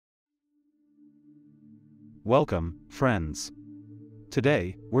Welcome, friends.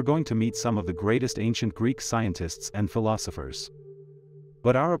 Today, we're going to meet some of the greatest ancient Greek scientists and philosophers.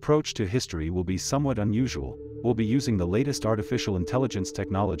 But our approach to history will be somewhat unusual. We'll be using the latest artificial intelligence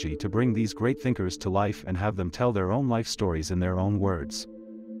technology to bring these great thinkers to life and have them tell their own life stories in their own words.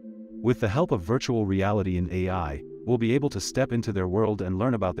 With the help of virtual reality and AI, we'll be able to step into their world and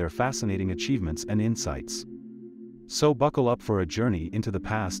learn about their fascinating achievements and insights. So buckle up for a journey into the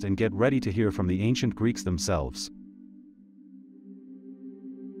past and get ready to hear from the ancient Greeks themselves.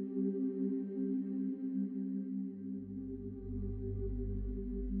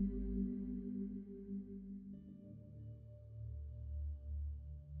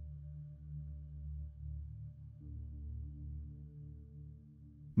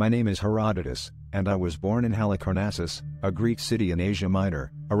 My name is Herodotus, and I was born in Halicarnassus, a Greek city in Asia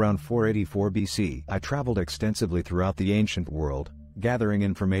Minor, around 484 BC. I traveled extensively throughout the ancient world, gathering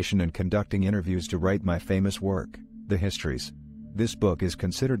information and conducting interviews to write my famous work, The Histories. This book is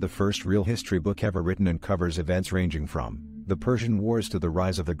considered the first real history book ever written and covers events ranging from the Persian Wars to the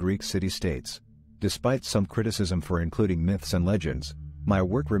rise of the Greek city-states. Despite some criticism for including myths and legends, my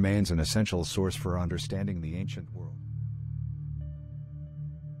work remains an essential source for understanding the ancient world.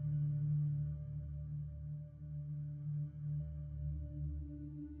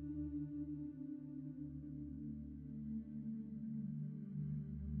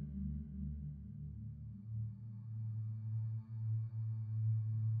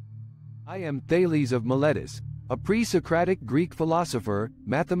 I am Thales of Miletus, a pre-Socratic Greek philosopher,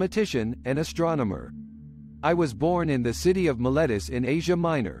 mathematician, and astronomer. I was born in the city of Miletus in Asia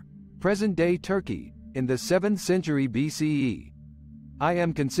Minor, present-day Turkey, in the 7th century BCE. I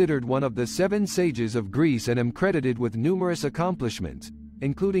am considered one of the 7 sages of Greece and am credited with numerous accomplishments,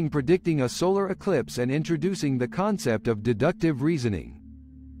 including predicting a solar eclipse and introducing the concept of deductive reasoning.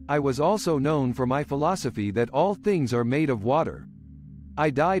 I was also known for my philosophy that all things are made of water. I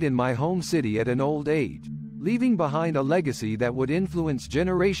died in my home city at an old age, leaving behind a legacy that would influence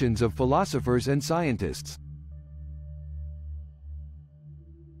generations of philosophers and scientists.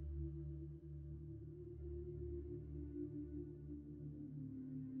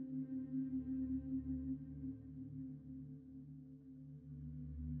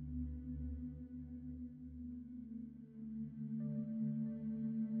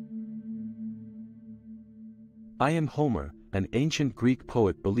 I am Homer, an ancient Greek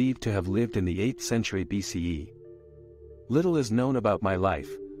poet believed to have lived in the 8th century BCE. Little is known about my life,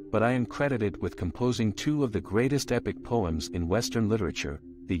 but I am credited with composing 2 of the greatest epic poems in Western literature,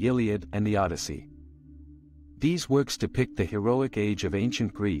 the Iliad and the Odyssey. These works depict the heroic age of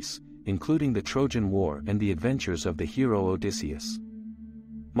ancient Greece, including the Trojan War and the adventures of the hero Odysseus.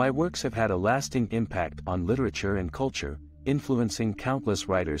 My works have had a lasting impact on literature and culture, influencing countless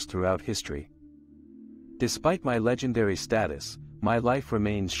writers throughout history. Despite my legendary status, my life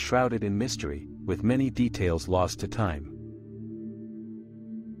remains shrouded in mystery, with many details lost to time.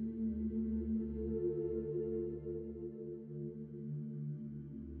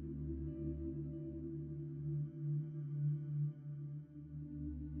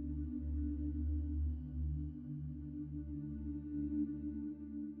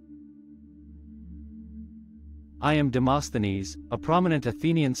 I am Demosthenes, a prominent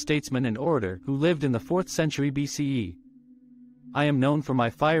Athenian statesman and orator who lived in the 4th century BCE. I am known for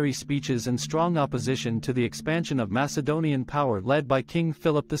my fiery speeches and strong opposition to the expansion of Macedonian power led by King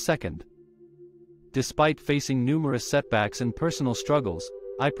Philip II. Despite facing numerous setbacks and personal struggles,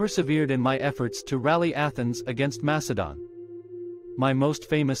 I persevered in my efforts to rally Athens against Macedon. My most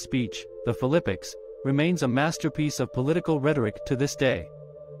famous speech, the Philippics, remains a masterpiece of political rhetoric to this day.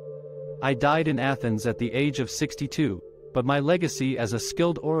 I died in Athens at the age of 62, but my legacy as a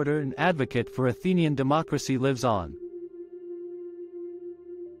skilled orator and advocate for Athenian democracy lives on.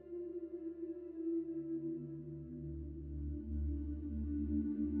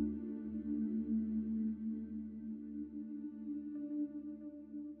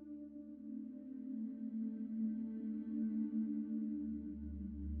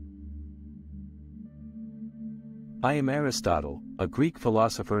 I am Aristotle, a Greek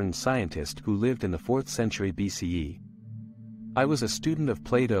philosopher and scientist who lived in the 4th century BCE. I was a student of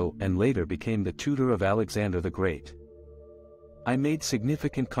Plato and later became the tutor of Alexander the Great. I made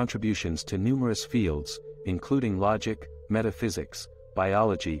significant contributions to numerous fields, including logic, metaphysics,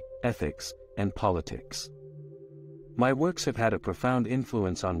 biology, ethics, and politics. My works have had a profound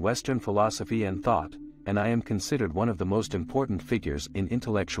influence on Western philosophy and thought, and I am considered one of the most important figures in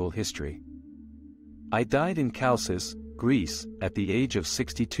intellectual history. I died in Chalcis, Greece, at the age of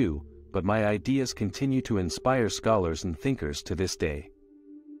 62, but my ideas continue to inspire scholars and thinkers to this day.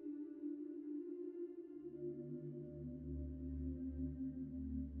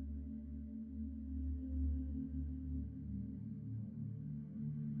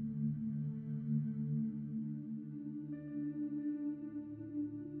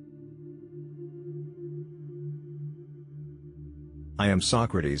 I am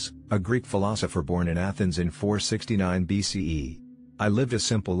Socrates, a Greek philosopher born in Athens in 469 BCE. I lived a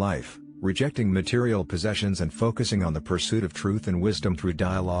simple life, rejecting material possessions and focusing on the pursuit of truth and wisdom through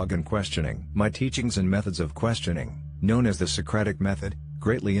dialogue and questioning. My teachings and methods of questioning, known as the Socratic method,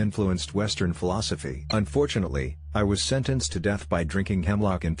 greatly influenced Western philosophy. Unfortunately, I was sentenced to death by drinking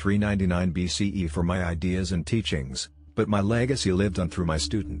hemlock in 399 BCE for my ideas and teachings, but my legacy lived on through my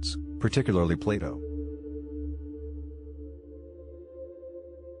students, particularly Plato.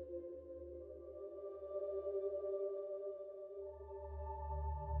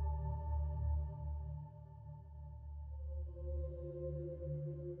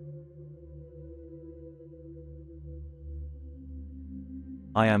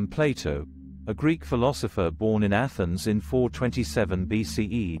 I am Plato, a Greek philosopher born in Athens in 427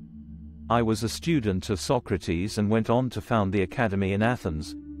 BCE. I was a student of Socrates and went on to found the academy in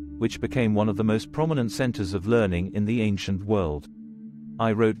Athens, which became one of the most prominent centers of learning in the ancient world.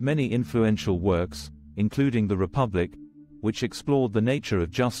 I wrote many influential works, including The Republic, which explored the nature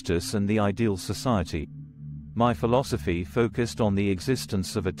of justice and the ideal society. My philosophy focused on the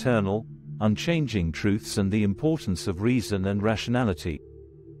existence of eternal, unchanging truths and the importance of reason and rationality.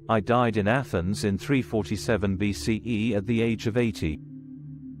 I died in Athens in 347 BCE at the age of 80.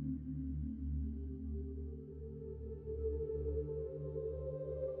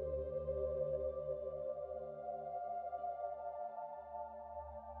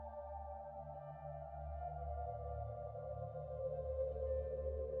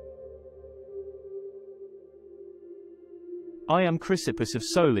 I am Chrysippus of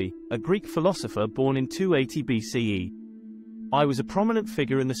Soli, a Greek philosopher born in 280 BCE. I was a prominent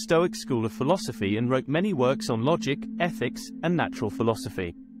figure in the Stoic school of philosophy and wrote many works on logic, ethics, and natural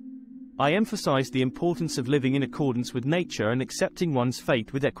philosophy. I emphasized the importance of living in accordance with nature and accepting one's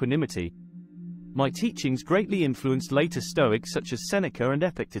fate with equanimity. My teachings greatly influenced later Stoics such as Seneca and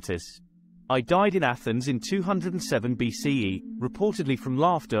Epictetus. I died in Athens in 207 BCE, reportedly from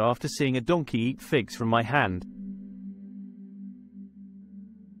laughter after seeing a donkey eat figs from my hand.